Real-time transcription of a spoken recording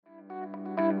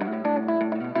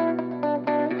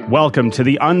Welcome to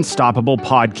the Unstoppable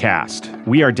Podcast.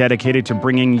 We are dedicated to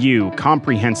bringing you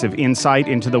comprehensive insight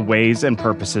into the ways and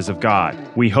purposes of God.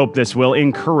 We hope this will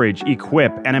encourage,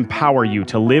 equip, and empower you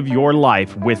to live your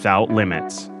life without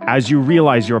limits. As you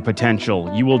realize your potential,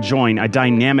 you will join a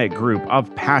dynamic group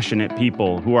of passionate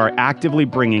people who are actively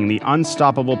bringing the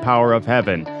unstoppable power of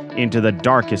heaven into the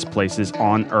darkest places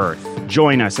on earth.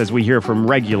 Join us as we hear from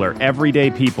regular,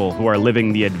 everyday people who are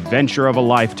living the adventure of a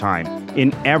lifetime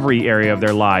in every area of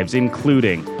their lives,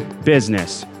 including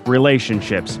business,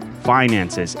 relationships,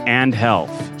 finances, and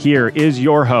health. Here is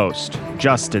your host,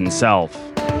 Justin Self.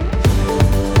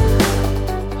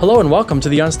 Hello and welcome to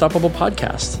the Unstoppable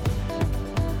Podcast.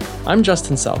 I'm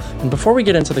Justin Self, and before we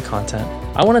get into the content,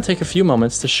 I want to take a few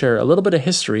moments to share a little bit of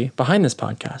history behind this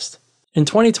podcast. In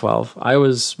 2012, I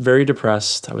was very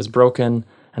depressed, I was broken,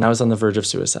 and I was on the verge of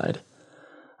suicide.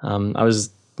 I was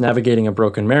navigating a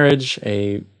broken marriage,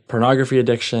 a pornography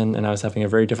addiction, and I was having a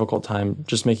very difficult time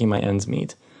just making my ends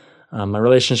meet. My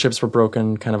relationships were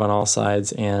broken kind of on all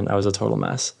sides, and I was a total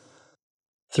mess.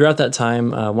 Throughout that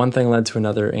time, one thing led to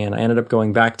another, and I ended up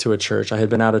going back to a church. I had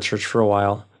been out of church for a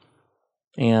while,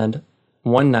 and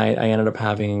one night I ended up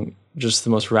having just the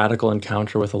most radical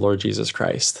encounter with the Lord Jesus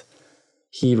Christ.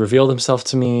 He revealed himself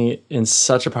to me in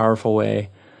such a powerful way.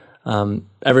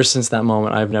 Ever since that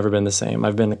moment, I've never been the same.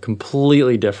 I've been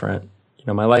completely different.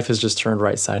 My life has just turned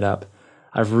right side up.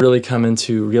 I've really come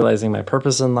into realizing my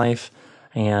purpose in life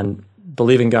and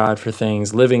believing God for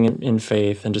things, living in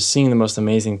faith, and just seeing the most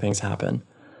amazing things happen.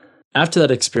 After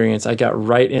that experience, I got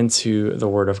right into the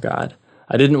Word of God.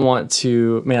 I didn't want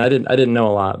to, I didn't know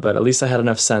a lot, but at least I had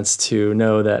enough sense to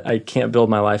know that I can't build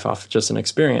my life off just an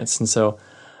experience. And so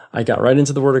I got right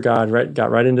into the Word of God,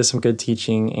 got right into some good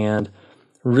teaching, and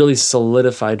really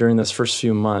solidified during those first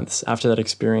few months after that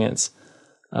experience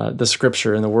the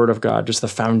Scripture and the Word of God, just the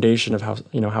foundation of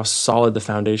how solid the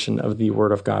foundation of the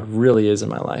Word of God really is in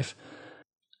my life.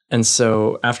 And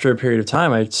so after a period of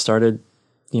time, I started,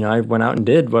 I went out and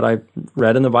did what I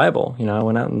read in the Bible. I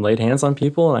went out and laid hands on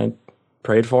people, and I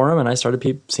prayed for them, and I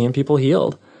started seeing people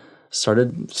healed,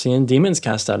 started seeing demons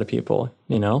cast out of people.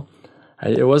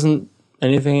 It wasn't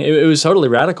anything, it was totally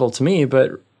radical to me,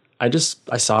 but I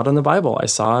saw it in the Bible. I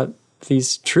saw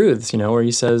these truths, where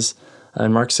he says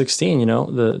in Mark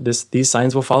 16, these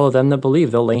signs will follow them that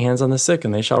believe. They'll lay hands on the sick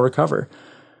and they shall recover.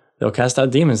 They'll cast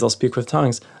out demons. They'll speak with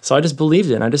tongues. So I just believed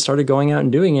it, and I just started going out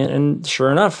and doing it. And sure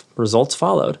enough, results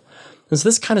followed. And so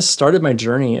this kind of started my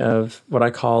journey of what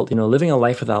I call, living a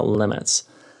life without limits.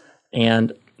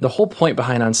 And the whole point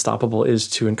behind Unstoppable is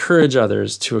to encourage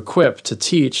others, to equip, to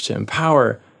teach, to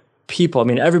empower people.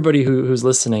 Everybody who's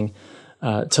listening,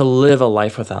 to live a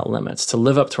life without limits, to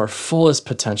live up to our fullest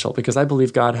potential, because I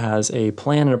believe God has a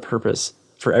plan and a purpose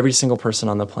for every single person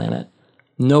on the planet.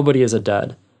 Nobody is a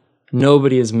dud.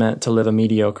 Nobody is meant to live a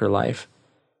mediocre life.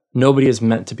 Nobody is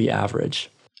meant to be average.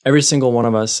 Every single one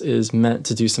of us is meant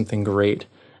to do something great.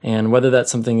 And whether that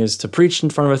something is to preach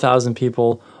in front of 1,000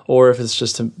 people, or if it's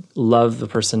just to love the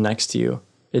person next to you,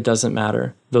 it doesn't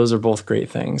matter. Those are both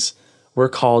great things. We're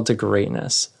called to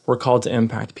greatness. We're called to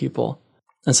impact people.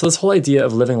 And so this whole idea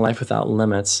of living life without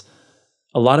limits,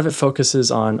 a lot of it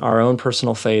focuses on our own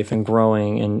personal faith and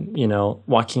growing and,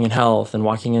 walking in health and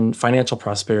walking in financial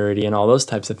prosperity and all those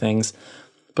types of things.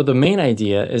 But the main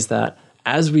idea is that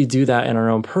as we do that in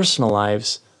our own personal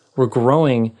lives, we're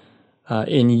growing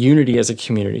in unity as a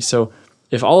community. So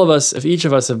if each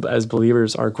of us as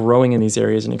believers are growing in these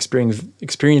areas and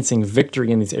experiencing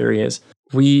victory in these areas,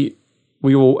 we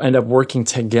will end up working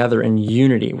together in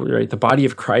unity, right? The body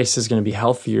of Christ is going to be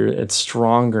healthier, it's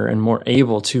stronger, and more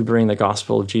able to bring the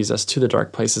gospel of Jesus to the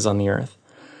dark places on the earth.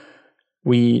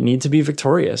 We need to be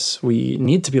victorious. We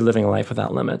need to be living a life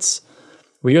without limits.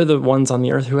 We are the ones on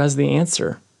the earth who has the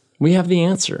answer. We have the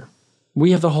answer. We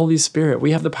have the Holy Spirit.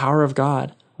 We have the power of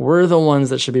God. We're the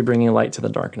ones that should be bringing light to the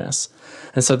darkness.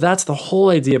 And so that's the whole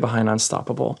idea behind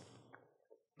Unstoppable.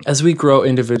 As we grow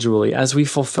individually, as we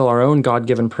fulfill our own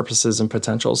God-given purposes and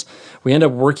potentials, we end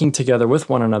up working together with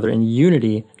one another in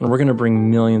unity, and we're going to bring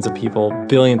millions of people,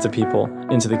 billions of people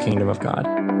into the kingdom of God.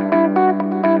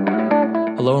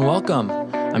 Hello and welcome.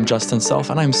 I'm Justin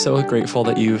Self, and I'm so grateful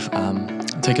that you've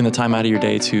taken the time out of your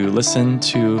day to listen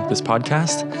to this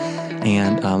podcast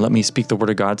and let me speak the word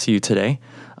of God to you today.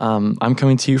 I'm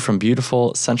coming to you from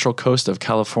beautiful Central Coast of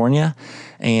California,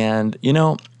 and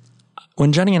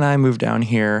when Jenny and I moved down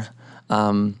here,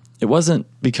 it wasn't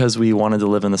because we wanted to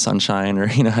live in the sunshine or,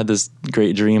 had this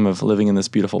great dream of living in this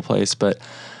beautiful place, but,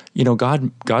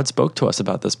 God spoke to us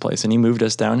about this place and he moved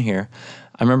us down here.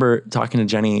 I remember talking to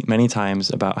Jenny many times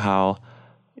about how,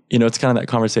 it's kind of that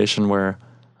conversation where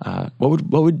what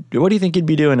do you think you'd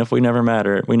be doing if we never met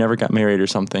or we never got married or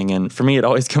something? And for me, it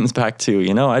always comes back to,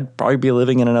 I'd probably be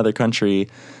living in another country,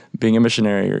 being a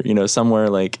missionary, or, somewhere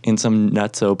like in some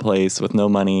nutso place with no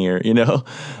money, or,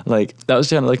 like that was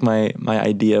kind of like my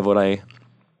idea of what I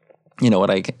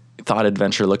thought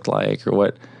adventure looked like, or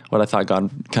what I thought God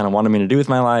kind of wanted me to do with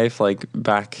my life. Like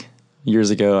back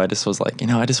years ago, I just was like,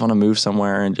 I just want to move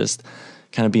somewhere and just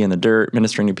kind of be in the dirt,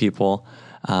 ministering to people.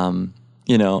 And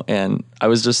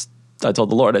I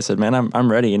told the Lord, I said, man,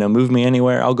 I'm ready, move me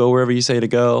anywhere. I'll go wherever you say to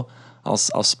go. I'll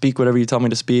speak whatever you tell me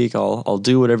to speak. I'll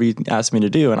do whatever you ask me to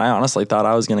do. And I honestly thought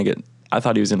I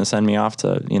thought he was going to send me off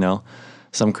to,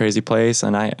 some crazy place.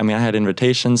 And I had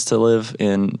invitations to live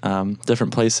in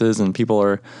different places, and people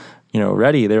are,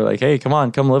 ready. They were like, hey,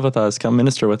 come live with us, come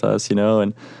minister with us,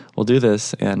 and we'll do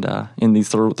this. And in these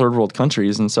third world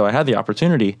countries. And so I had the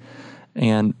opportunity,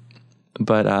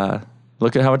 but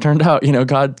look at how it turned out.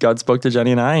 God spoke to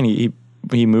Jenny and I, and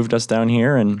he moved us down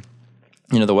here, and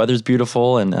the weather's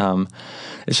beautiful, and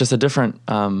it's just a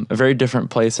very different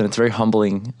place, and it's very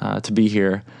humbling to be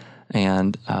here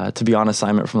and to be on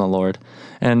assignment from the Lord.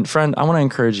 And friend, I want to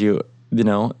encourage you.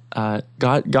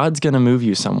 God's going to move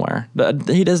you somewhere.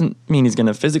 He doesn't mean he's going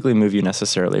to physically move you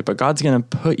necessarily, but God's going to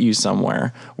put you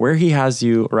somewhere where he has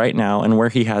you right now and where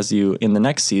he has you in the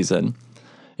next season.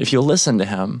 If you'll listen to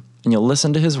him and you'll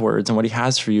listen to his words and what he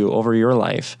has for you over your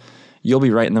life, you'll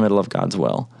be right in the middle of God's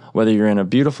will. Whether you're in a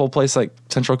beautiful place like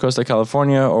Central Coast of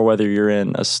California, or whether you're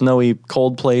in a snowy,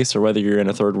 cold place, or whether you're in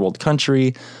a third world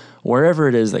country, wherever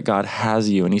it is that God has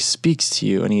you and he speaks to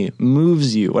you and he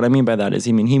moves you. What I mean by that is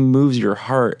he moves your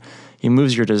heart. He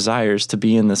moves your desires to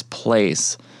be in this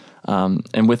place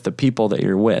and with the people that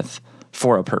you're with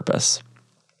for a purpose.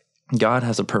 God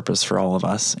has a purpose for all of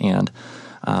us. And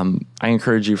I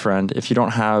encourage you, friend, if you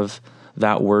don't have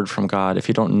that word from God, if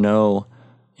you don't know,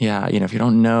 if you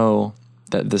don't know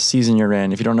that the season you're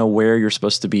in, if you don't know where you're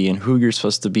supposed to be and who you're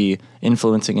supposed to be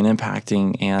influencing and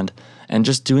impacting and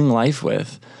just doing life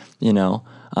with,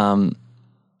 I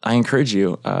encourage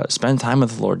you, spend time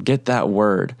with the Lord, get that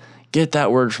word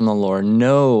from the Lord,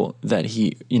 know that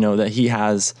he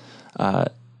has,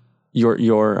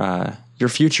 your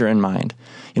future in mind.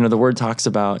 The word talks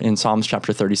about in Psalms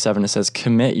chapter 37, it says,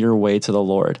 commit your way to the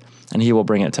Lord and he will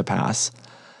bring it to pass.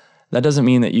 That doesn't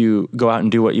mean that you go out and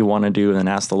do what you want to do and then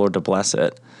ask the Lord to bless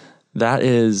it. That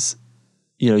is,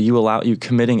 you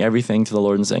committing everything to the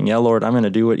Lord and saying, yeah, Lord, I'm going to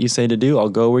do what you say to do. I'll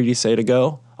go where you say to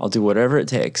go. I'll do whatever it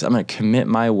takes. I'm going to commit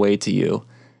my way to you,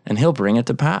 and he'll bring it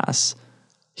to pass.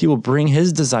 He will bring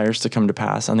his desires to come to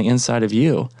pass on the inside of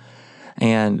you.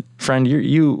 And friend,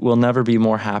 you will never be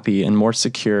more happy and more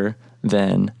secure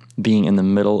than being in the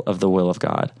middle of the will of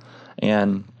God.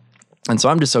 And so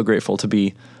I'm just so grateful to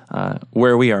be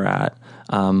where we are at,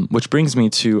 which brings me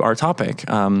to our topic.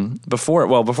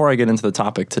 Before I get into the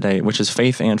topic today, which is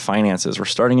faith and finances, we're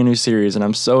starting a new series, and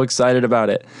I'm so excited about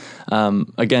it.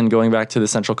 Again, going back to the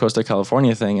Central Coast of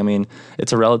California thing,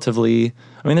 it's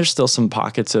there's still some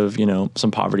pockets of,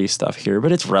 some poverty stuff here,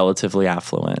 but it's relatively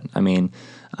affluent.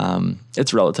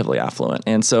 It's relatively affluent.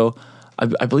 And so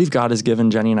I believe God has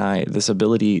given Jenny and I this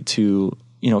ability to,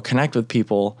 connect with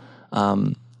people,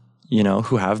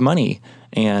 who have money.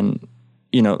 And,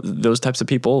 those types of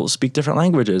people speak different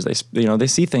languages. They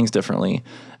see things differently.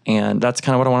 And that's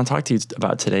kind of what I want to talk to you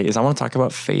about today is I want to talk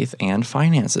about faith and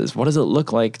finances. What does it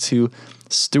look like to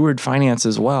steward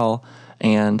finances well?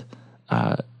 And,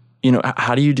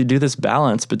 how do you do this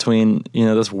balance between,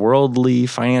 this worldly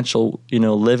financial,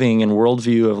 living and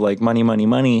worldview of like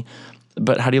money,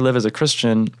 but how do you live as a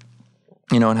Christian?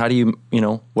 And how do you,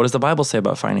 what does the Bible say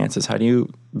about finances? How do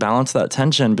you balance that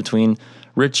tension between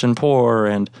rich and poor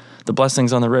and the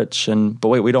blessings on the rich? But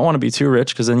wait, we don't want to be too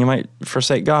rich because then you might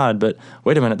forsake God. But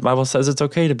wait a minute, the Bible says it's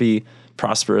okay to be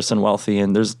prosperous and wealthy,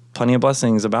 and there's plenty of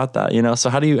blessings about that, So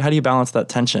how do you balance that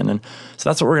tension? And so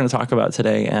that's what we're going to talk about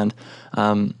today. And,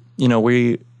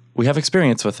 we have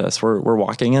experience with this. We're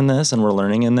walking in this and we're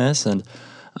learning in this. And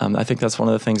I think that's one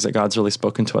of the things that God's really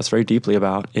spoken to us very deeply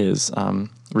about is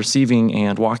receiving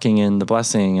and walking in the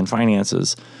blessing and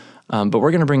finances. But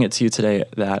we're going to bring it to you today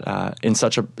that in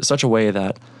such a way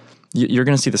that you're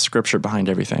going to see the scripture behind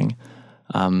everything.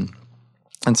 And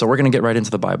so we're going to get right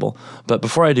into the Bible. But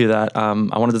before I do that, I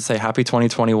wanted to say happy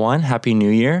 2021, happy New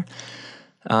Year.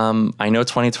 I know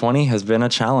 2020 has been a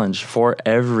challenge for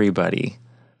everybody.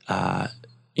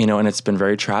 And it's been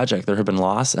very tragic. There have been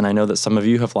loss, and I know that some of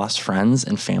you have lost friends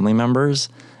and family members,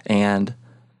 and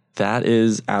that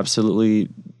is absolutely,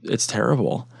 it's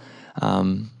terrible.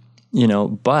 But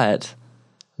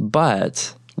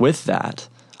with that,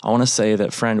 I want to say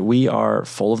that, friend, we are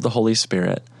full of the Holy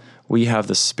Spirit. We have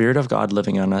the Spirit of God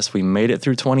living on us. We made it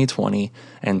through 2020,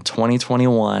 and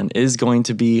 2021 is going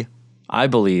to be, I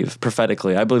believe,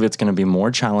 prophetically, I believe it's going to be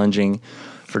more challenging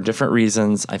for different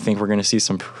reasons. I think we're going to see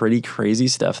some pretty crazy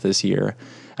stuff this year.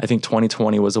 I think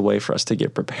 2020 was a way for us to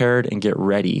get prepared and get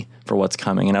ready for what's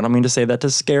coming. And I don't mean to say that to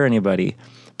scare anybody,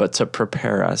 but to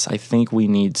prepare us. I think we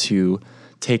need to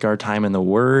take our time in the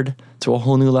Word to a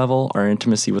whole new level, our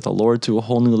intimacy with the Lord to a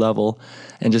whole new level,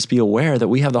 and just be aware that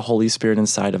we have the Holy Spirit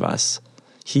inside of us.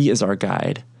 He is our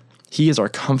guide. He is our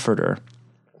comforter.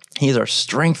 He is our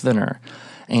strengthener.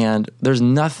 And there's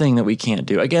nothing that we can't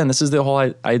do. Again, this is the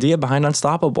whole idea behind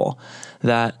Unstoppable,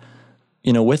 that,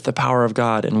 you know, with the power of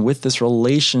God and with this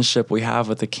relationship we have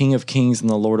with the King of Kings and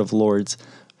the Lord of Lords,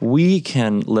 we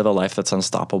can live a life that's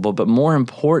unstoppable. But more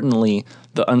importantly,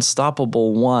 the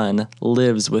unstoppable one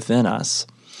lives within us.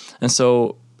 And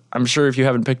so I'm sure if you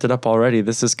haven't picked it up already,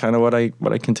 this is kind of what I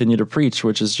continue to preach,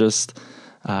 which is just,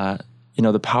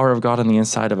 the power of God on the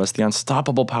inside of us, the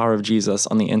unstoppable power of Jesus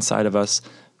on the inside of us,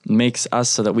 makes us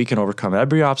so that we can overcome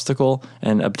every obstacle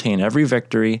and obtain every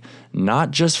victory,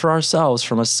 not just for ourselves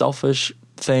from a selfish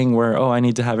thing where, I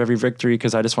need to have every victory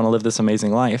because I just want to live this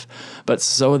amazing life, but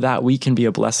so that we can be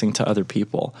a blessing to other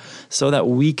people, so that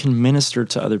we can minister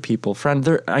to other people.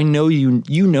 Friend, I know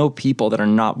you know people that are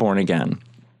not born again.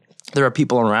 There are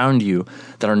people around you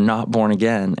that are not born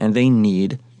again, and they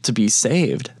need to be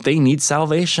saved. They need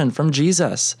salvation from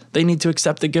Jesus. They need to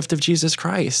accept the gift of Jesus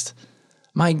Christ.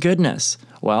 My goodness.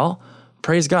 Well,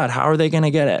 praise God. How are they going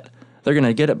to get it? They're going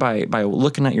to get it by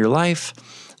looking at your life.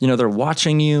 They're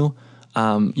watching you.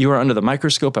 You are under the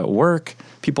microscope at work.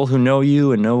 People who know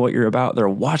you and know what you're about, they're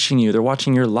watching you. They're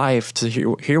watching your life to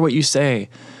hear what you say.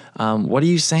 What are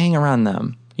you saying around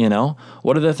them?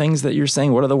 What are the things that you're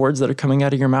saying? What are the words that are coming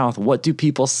out of your mouth? What do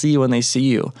people see when they see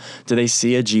you? Do they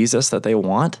see a Jesus that they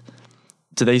want?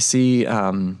 Do they see,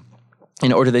 or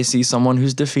do they see someone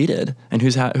who's defeated and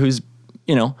who's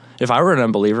if I were an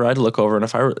unbeliever, I'd look over, and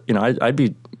if I were, I'd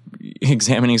be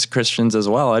examining Christians as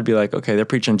well. I'd be like, okay, they're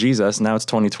preaching Jesus. Now it's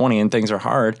 2020 and things are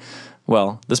hard.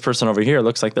 Well, this person over here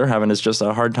looks like they're having as just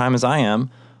a hard time as I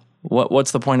am.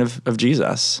 What's the point of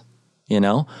Jesus?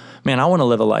 Man, I want to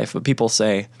live a life, but people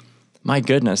say, my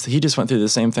goodness, he just went through the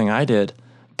same thing I did,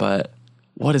 but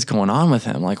what is going on with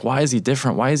him? Like, why is he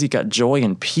different? Why has he got joy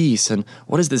and peace? And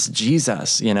what is this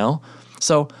Jesus,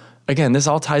 So again, this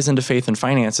all ties into faith and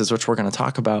finances, which we're going to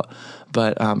talk about.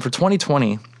 But for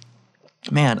 2020,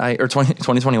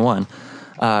 2021,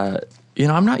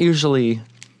 I'm not usually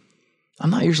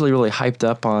really hyped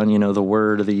up on, the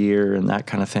word of the year and that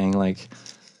kind of thing. Like,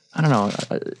 I don't know.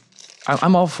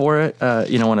 I'm all for it.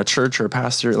 When a church or a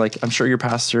pastor, like I'm sure your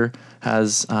pastor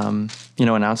has,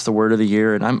 announced the word of the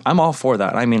year, and I'm all for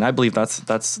that. I mean, I believe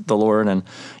that's the Lord and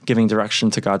giving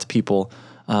direction to God's people,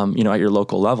 at your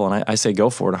local level. And I say go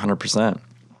for it 100%.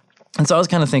 And so I was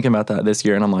kind of thinking about that this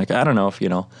year, and I'm like, I don't know if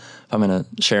I'm going to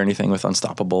share anything with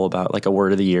Unstoppable about like a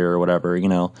word of the year or whatever,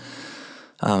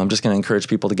 I'm just going to encourage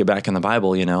people to get back in the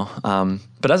Bible,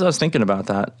 But as I was thinking about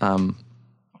that,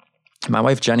 my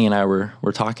wife Jenny and I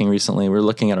were talking recently. We were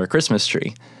looking at our Christmas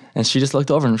tree, and she just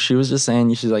looked over and she was just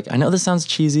saying, she's like, I know this sounds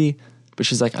cheesy, but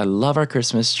she's like, I love our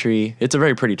Christmas tree. It's a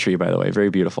very pretty tree, by the way, very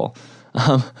beautiful.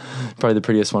 Probably the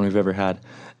prettiest one we've ever had.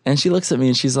 And she looks at me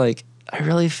and she's like, I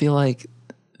really feel like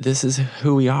this is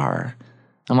who we are.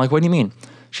 I'm like, what do you mean?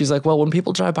 She's like, well, when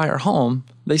people drive by our home,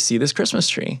 they see this Christmas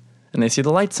tree. And they see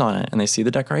the lights on it, and they see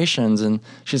the decorations. And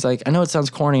she's like, I know it sounds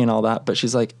corny and all that, but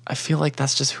she's like, I feel like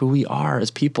that's just who we are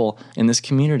as people in this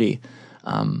community.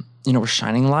 We're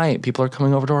shining light. People are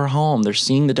coming over to our home. They're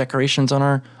seeing the decorations on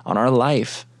our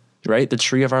life, right? The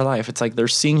tree of our life. It's like they're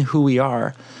seeing who we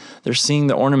are. They're seeing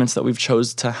the ornaments that we've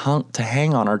chose to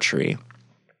hang on our tree.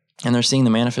 And they're seeing the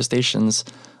manifestations,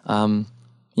 and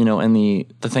the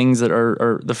things that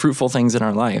are the fruitful things in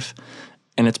our life.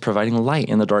 And it's providing light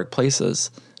in the dark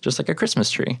places, just like a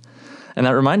Christmas tree. And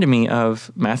that reminded me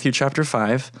of Matthew chapter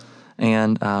 5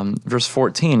 and verse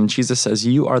 14. Jesus says,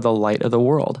 you are the light of the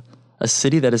world. A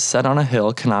city that is set on a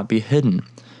hill cannot be hidden.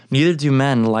 Neither do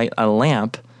men light a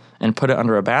lamp and put it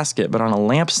under a basket, but on a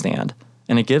lampstand,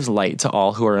 and it gives light to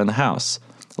all who are in the house.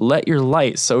 Let your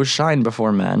light so shine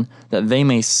before men that they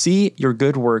may see your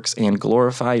good works and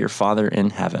glorify your Father in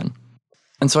heaven.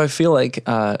 And so I feel like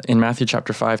in Matthew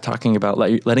chapter 5, talking about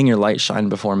letting your light shine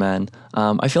before men,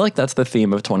 I feel like that's the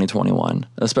theme of 2021,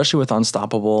 especially with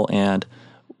Unstoppable and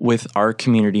with our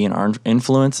community and our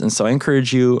influence. And so I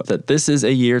encourage you that this is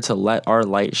a year to let our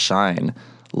light shine.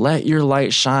 Let your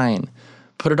light shine.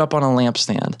 Put it up on a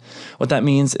lampstand. What that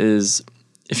means is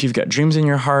if you've got dreams in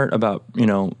your heart about,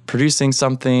 producing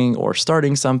something or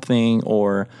starting something,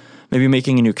 or maybe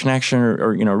making a new connection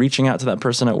or reaching out to that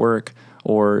person at work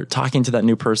or talking to that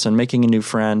new person, making a new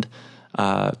friend,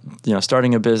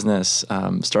 starting a business,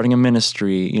 starting a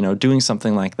ministry, doing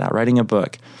something like that, writing a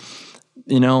book.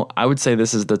 I would say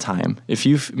this is the time. If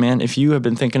you have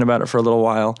been thinking about it for a little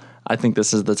while, I think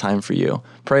this is the time for you.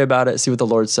 Pray about it, see what the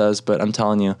Lord says, but I'm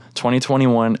telling you,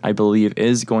 2021, I believe,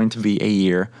 is going to be a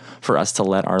year for us to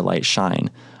let our light shine,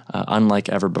 unlike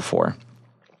ever before.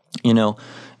 In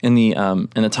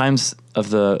the times of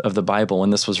the Bible, when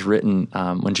this was written,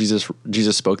 when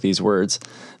Jesus spoke these words,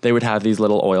 they would have these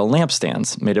little oil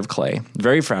lampstands made of clay,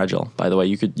 very fragile. By the way,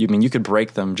 you could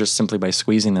break them just simply by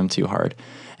squeezing them too hard.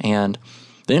 And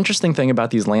the interesting thing about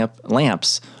these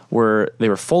lamps were they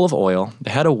were full of oil.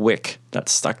 They had a wick that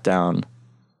stuck down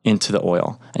into the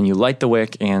oil, and you light the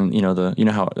wick, and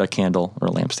how a candle or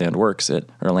a lampstand works, or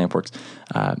a lamp works,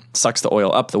 sucks the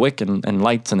oil up the wick and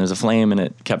lights, and there's a flame, and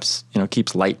it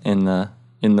keeps light in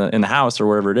the house or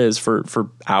wherever it is for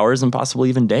hours and possibly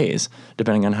even days,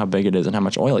 depending on how big it is and how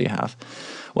much oil you have.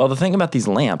 Well, the thing about these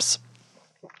lamps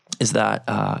is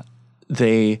that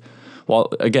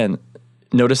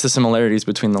notice the similarities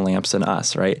between the lamps and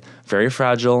us, right? Very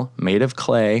fragile, made of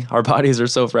clay. Our bodies are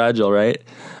so fragile, right?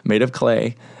 Made of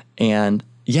clay, and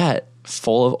yet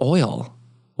full of oil.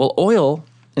 Well, oil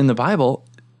in the Bible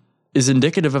is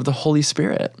indicative of the Holy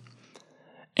Spirit.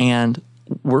 And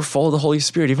we're full of the Holy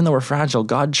Spirit. Even though we're fragile,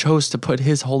 God chose to put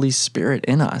his Holy Spirit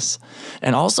in us.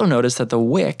 And also notice that the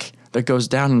wick that goes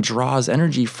down and draws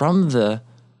energy from the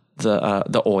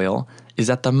oil is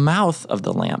at the mouth of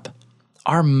the lamp.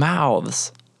 Our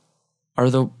mouths are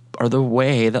the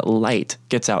way that light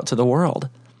gets out to the world.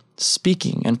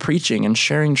 Speaking and preaching and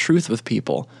sharing truth with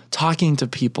people, talking to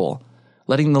people,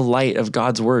 letting the light of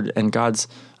God's word and God's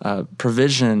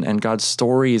provision and God's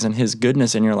stories and his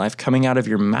goodness in your life coming out of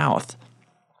your mouth,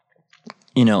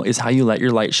 is how you let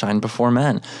your light shine before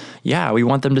men. Yeah, we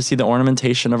want them to see the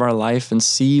ornamentation of our life and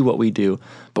see what we do.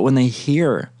 But when they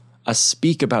hear us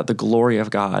speak about the glory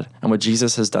of God and what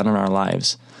Jesus has done in our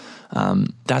lives,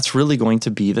 that's really going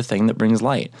to be the thing that brings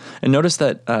light. And notice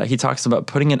that he talks about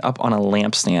putting it up on a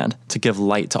lampstand to give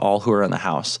light to all who are in the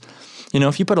house.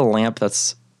 If you put a lamp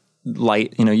that's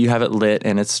light, you have it lit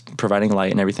and it's providing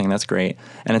light and everything, that's great,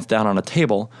 and it's down on a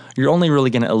table, you're only really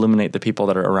going to illuminate the people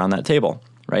that are around that table,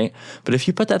 right? But if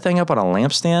you put that thing up on a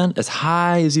lampstand as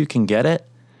high as you can get it,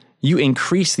 you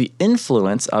increase the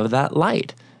influence of that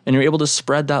light, and you're able to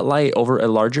spread that light over a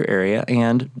larger area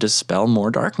and dispel more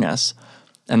darkness.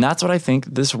 And that's what I think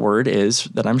this word is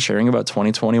that I'm sharing about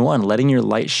 2021, letting your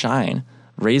light shine,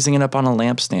 raising it up on a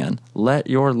lampstand. Let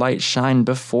your light shine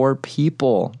before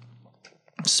people.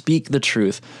 Speak the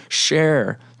truth.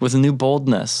 Share with new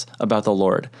boldness about the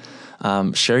Lord.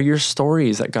 Share your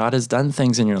stories that God has done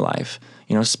things in your life.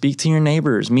 Speak to your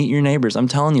neighbors, meet your neighbors. I'm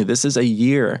telling you, this is a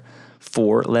year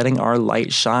for letting our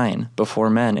light shine before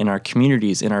men in our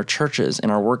communities, in our churches,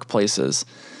 in our workplaces.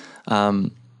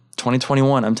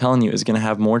 2021, I'm telling you, is going to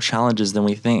have more challenges than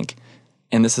we think.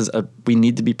 And we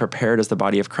need to be prepared as the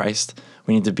body of Christ.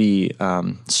 We need to be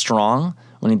strong.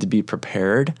 We need to be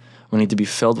prepared. We need to be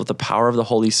filled with the power of the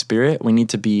Holy Spirit. We need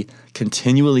to be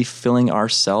continually filling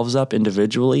ourselves up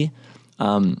individually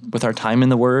with our time in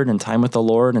the Word and time with the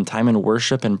Lord and time in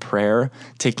worship and prayer,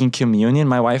 taking communion.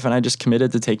 My wife and I just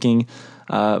committed to taking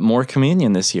more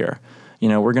communion this year.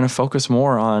 We're going to focus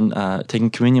more on taking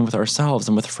communion with ourselves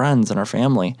and with friends and our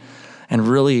family, and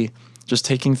really just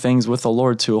taking things with the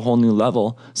Lord to a whole new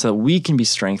level so that we can be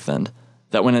strengthened,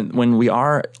 that when we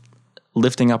are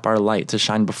lifting up our light to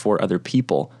shine before other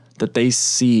people, that they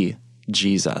see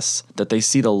Jesus, that they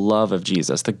see the love of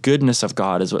Jesus. The goodness of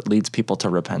God is what leads people to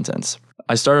repentance.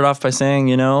 I started off by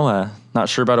saying, not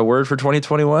sure about a word for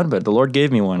 2021, but the Lord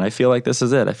gave me one. I feel like this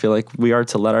is it. I feel like we are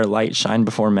to let our light shine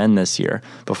before men this year,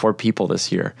 before people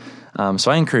this year.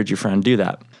 So I encourage you, friend, do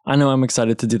that. I know I'm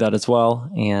excited to do that as well.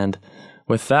 And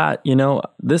with that,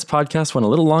 this podcast went a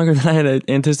little longer than I had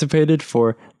anticipated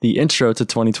for the intro to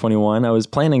 2021. I was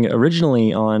planning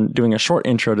originally on doing a short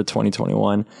intro to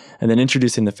 2021 and then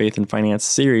introducing the Faith and Finance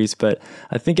series, but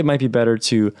I think it might be better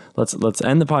to let's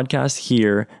end the podcast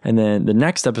here, and then the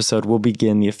next episode will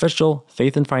begin the official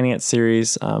Faith and Finance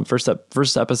series, first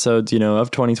episodes,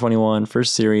 of 2021,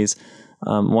 first series.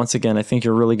 Once again, I think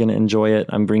you're really going to enjoy it.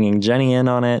 I'm bringing Jenny in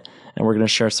on it, and we're going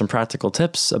to share some practical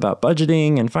tips about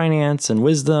budgeting and finance and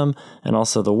wisdom, and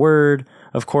also the word,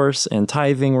 of course, and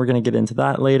tithing. We're going to get into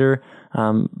that later.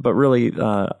 But really,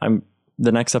 the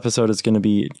next episode is going to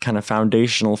be kind of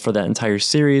foundational for that entire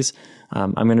series.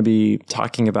 I'm going to be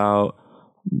talking about,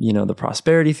 the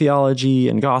prosperity theology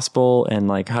and gospel, and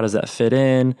how does that fit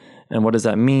in? and what does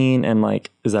that mean? And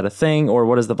like, is that a thing? Or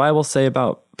what does the Bible say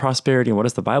about prosperity? And what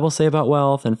does the Bible say about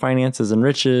wealth and finances and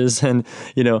riches? And,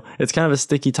 it's kind of a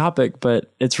sticky topic,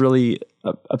 but it's really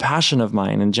a passion of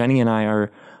mine. And Jenny and I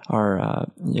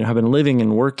have been living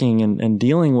and working and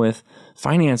dealing with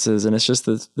finances. And it's just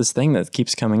this thing that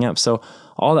keeps coming up. So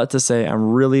all that to say,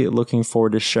 I'm really looking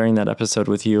forward to sharing that episode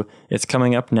with you. It's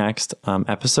coming up next,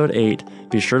 episode 8.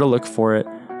 Be sure to look for it,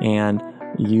 and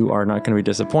you are not going to be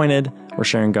disappointed. We're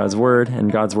sharing God's word,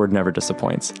 and God's word never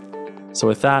disappoints. So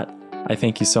with that, I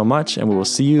thank you so much, and we will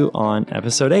see you on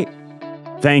episode 8.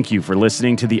 Thank you for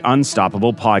listening to the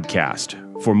Unstoppable Podcast.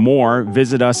 For more,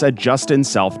 visit us at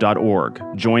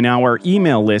justinself.org. Join our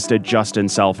email list at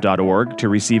justinself.org to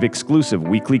receive exclusive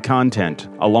weekly content,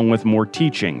 along with more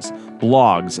teachings,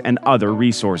 blogs, and other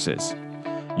resources.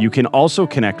 You can also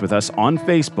connect with us on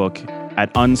Facebook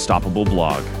at Unstoppable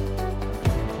Blog.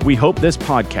 We hope this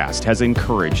podcast has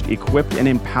encouraged, equipped, and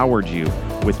empowered you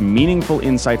with meaningful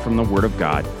insight from the Word of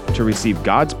God to receive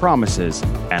God's promises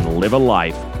and live a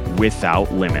life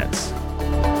without limits.